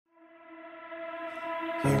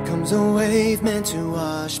Here comes a wave meant to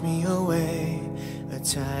wash me away, a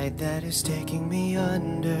tide that is taking me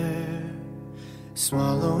under.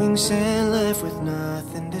 Swallowing sand, left with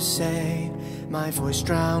nothing to say, my voice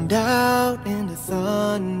drowned out in the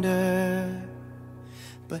thunder.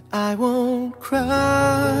 But I won't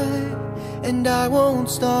cry, and I won't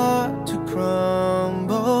start to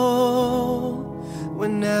crumble.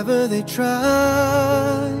 Whenever they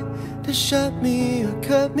try to shut me or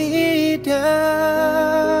cut me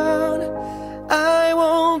down, I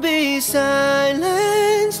won't be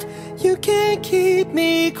silenced. You can't keep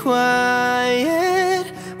me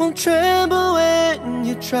quiet. Won't tremble when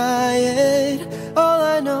you try it. All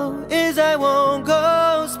I know is I won't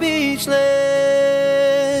go speechless,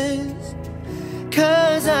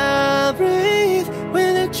 'cause I breathe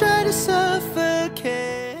when they try to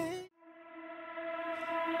suffocate.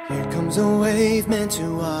 Here comes a wave meant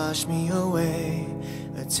to wash me away,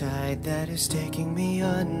 a tide that is taking me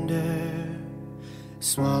under.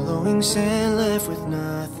 Swallowing sand, left with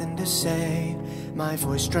nothing to say, my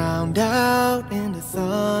voice drowned out in the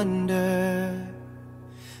thunder.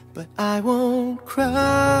 But I won't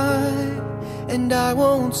cry, and I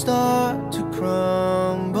won't start to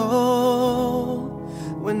crumble.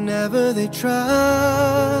 Whenever they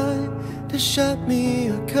try to shut me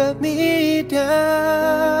or cut me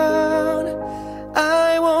down,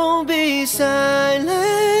 I won't be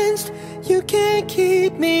silenced. You can't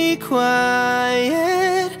keep me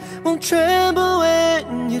quiet. Won't tremble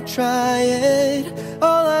when you try it.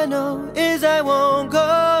 All I know is I won't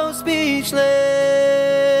go speechless,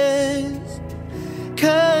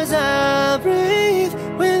 'cause I breathe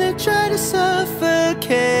when they try to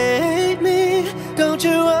suffocate me. Don't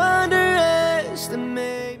you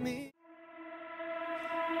underestimate me.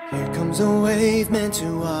 Here comes a wave meant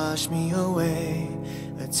to wash me away,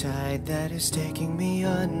 a tide that is taking me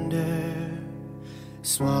under.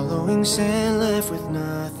 Swallowing sand, left with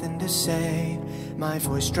nothing to say, my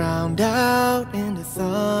voice drowned out in the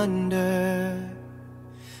thunder.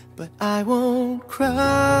 But I won't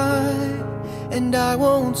cry, and I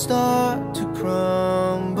won't start to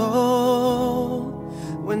crumble.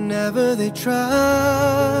 Whenever they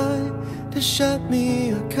try to shut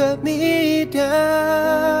me or cut me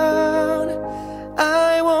down,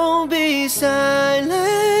 I won't be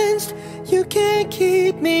silenced. You can't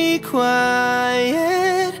keep me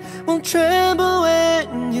quiet. Won't tremble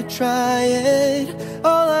when you try it.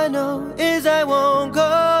 All I know is I won't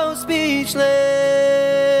go speechless,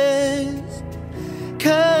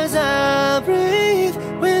 'cause I breathe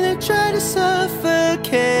when they try to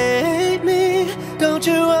suffocate me. Don't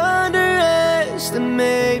you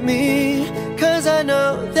underestimate me, 'cause I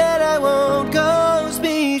know that I won't go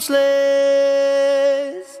speechless.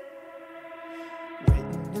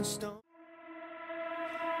 Written in stone.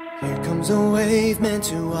 Here comes a wave meant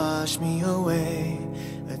to wash me away,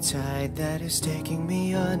 a tide that is taking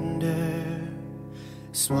me under.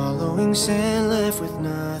 Swallowing sand, left with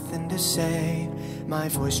nothing to say, my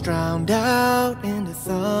voice drowned out in the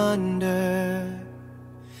thunder.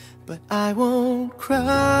 But I won't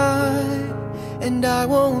cry, and I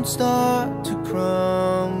won't start to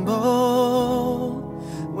crumble.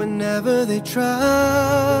 Whenever they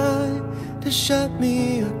try to shut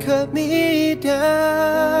me or cut me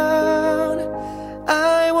down,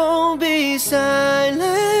 I won't be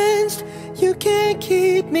silenced. You can't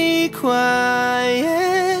keep me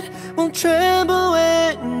quiet. Won't tremble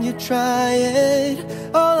when you try it.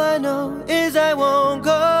 All I know is I won't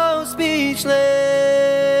go speechless,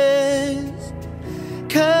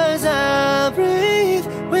 'cause I breathe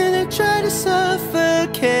when they try to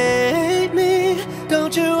suffocate me.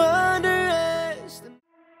 Don't you underestimate.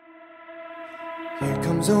 Here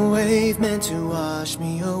comes a wave meant to wash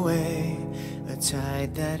me away, a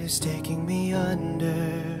tide that is taking me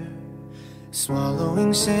under.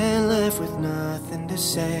 Swallowing sand, left with nothing to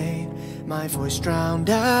say, my voice drowned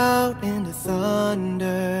out in the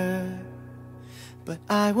thunder. But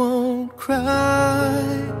I won't cry,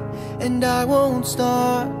 and I won't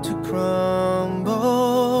start to crumble.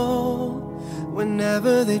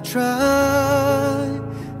 Whenever they try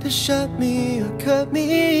to shut me or cut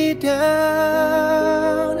me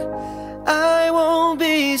down, I won't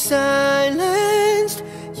be silenced.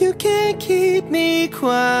 You can't keep me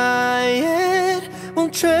quiet.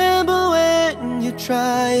 Won't tremble when you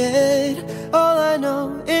try it. All I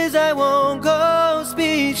know is I won't go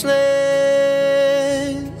speechless,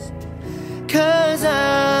 'cause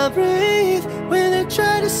I breathe when they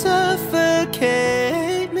try to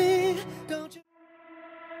suffocate me. Don't you.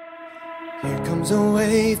 Here comes a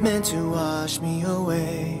wave meant to wash me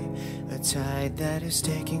away, a tide that is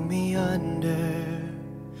taking me under.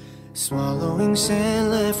 Swallowing sand,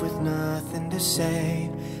 left with nothing to say.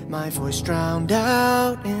 My voice drowned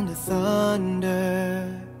out in the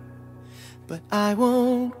thunder. But I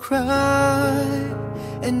won't cry,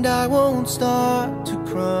 and I won't start to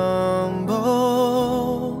crumble.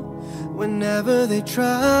 Whenever they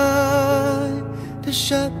try to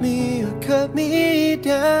shut me or cut me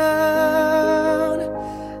down,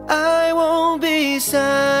 I won't be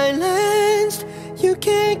silenced. You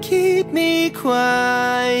can't keep me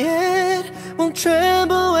quiet. Won't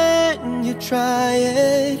tremble when you try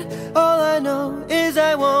it. All I know is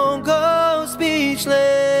I won't go speechless.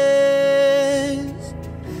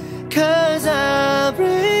 'Cause I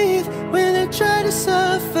breathe when they try to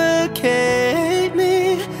suffocate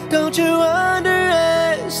me. Don't you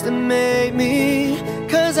underestimate me,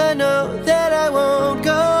 'cause I know that I won't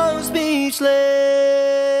go speechless.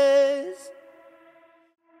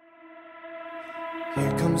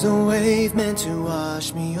 Here comes a wave meant to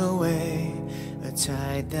wash me away, a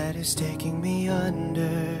tide that is taking me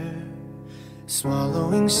under.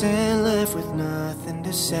 Swallowing sand, left with nothing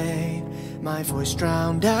to say. My voice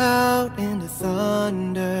drowned out in the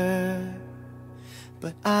thunder.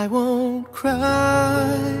 But I won't cry,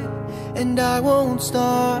 and I won't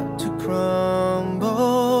start to crumble.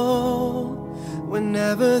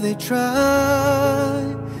 Whenever they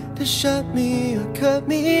try to shut me or cut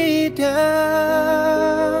me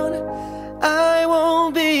down, I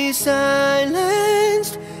won't be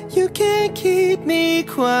silenced. You can't keep me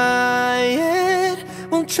quiet.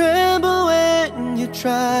 Won't tremble when you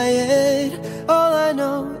try it. All I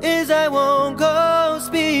know is I won't go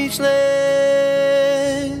speechless.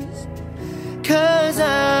 'Cause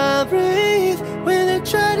I breathe when they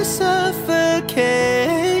try to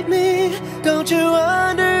suffocate me. Don't you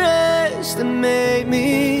underestimate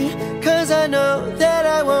me, 'cause I know that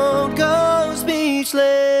I won't go speechless.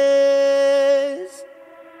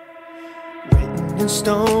 Written in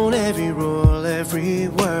stone, every rule, every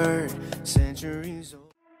word, centuries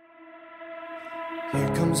old.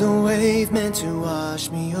 Here comes a wave meant to wash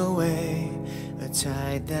me away, a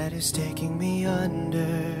tide that is taking me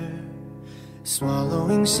under.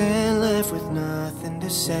 Swallowing sand, left with nothing to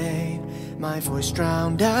say. My voice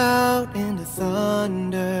drowned out in the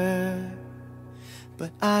thunder.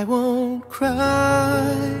 But I won't cry,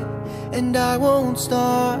 and I won't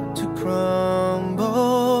start to crumble.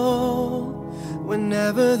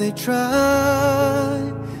 Whenever they try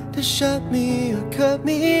to shut me or cut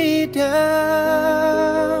me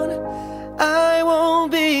down, I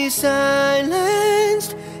won't be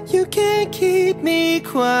silenced. You can't keep me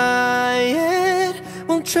quiet.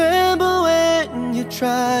 Won't tremble when you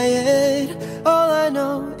try it. All I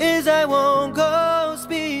know is I won't go